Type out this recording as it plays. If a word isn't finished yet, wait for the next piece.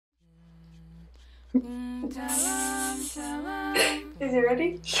Is you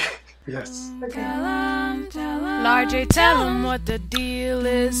ready? Yes. Okay. LarJ, tell him what the deal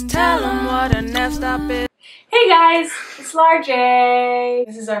is. Tell him what a next stop is. Hey guys, it's LarJ.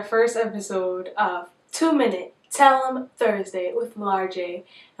 This is our first episode of 2 Minute Tell 'em Thursday with LarJ.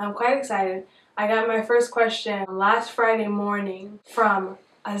 I'm quite excited. I got my first question last Friday morning from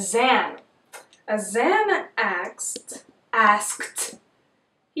Azan. Azan asked,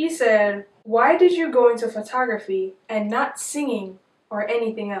 he said, why did you go into photography and not singing or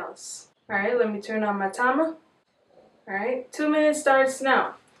anything else? Alright, let me turn on my timer. Alright, 2 minutes starts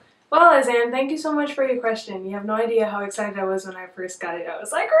now. Well, Azan, thank you so much for your question. You have no idea how excited I was when I first got it. I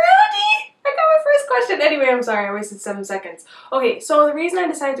was like, really? I got my first question. Anyway, I'm sorry, I wasted 7 seconds. Okay, so the reason I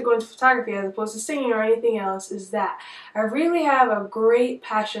decided to go into photography as opposed to singing or anything else is that I really have a great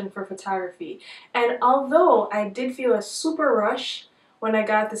passion for photography. And although I did feel a super rush when I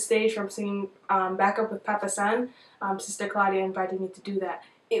got the stage from singing Back Up with Papa San, Sister Claudia invited me to do that.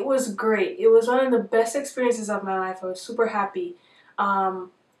 It was great. It was one of the best experiences of my life. I was super happy.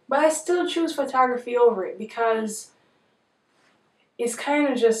 But I still choose photography over it because it's kind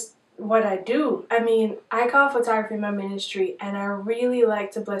of just what I do. I mean, I call photography my ministry, and I really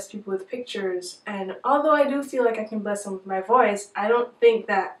like to bless people with pictures. And although I do feel like I can bless them with my voice, I don't think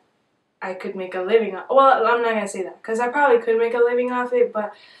that I could make a living off. Well, I'm not gonna say that because I probably could make a living off it,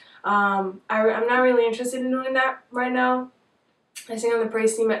 but I'm not really interested in doing that right now. I sing on the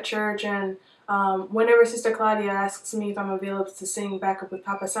praise team at church, and whenever Sister Claudia asks me if I'm available to sing Back Up with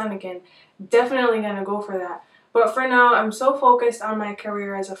Papa San again, definitely gonna go for that. But for now, I'm so focused on my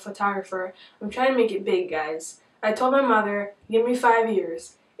career as a photographer. I'm trying to make it big, guys. I told my mother, give me 5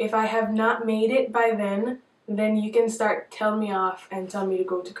 years. If I have not made it by then you can start telling me off and tell me to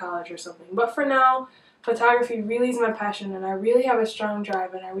go to college or something. But for now, photography really is my passion, and I really have a strong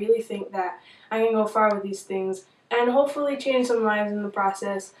drive, and I really think that I can go far with these things and hopefully change some lives in the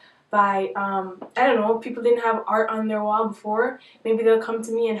process by, I don't know, people didn't have art on their wall before. Maybe they'll come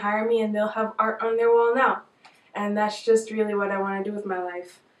to me and hire me and they'll have art on their wall now. And that's just really what I want to do with my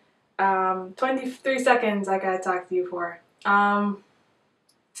life. 23 seconds I gotta talk to you for.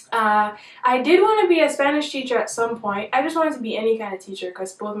 I did want to be a Spanish teacher at some point. I just wanted to be any kind of teacher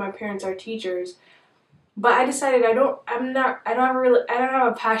because both my parents are teachers. But I decided I don't have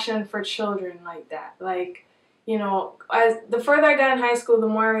a passion for children like that. Like, you know, as the further I got in high school, the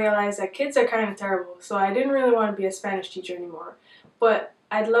more I realized that kids are kind of terrible. So I didn't really want to be a Spanish teacher anymore. But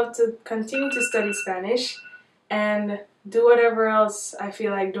I'd love to continue to study Spanish and do whatever else I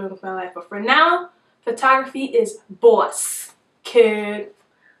feel like doing with my life. But for now, photography is boss, kid.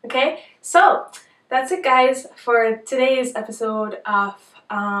 Okay, so that's it, guys, for today's episode of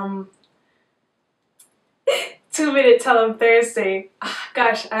 2 Minute Tell 'em Thursday.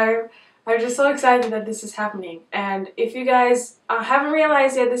 Gosh, I'm just so excited that this is happening. And if you guys haven't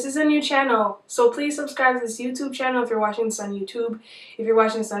realized yet, this is a new channel. So please subscribe to this YouTube channel if you're watching this on YouTube. If you're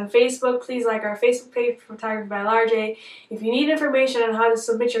watching this on Facebook, please like our Facebook page, Photography by LarJ. If you need information on how to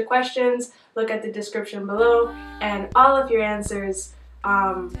submit your questions, look at the description below. And all of your answers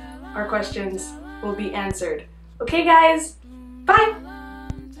or questions will be answered. Okay, guys? Bye!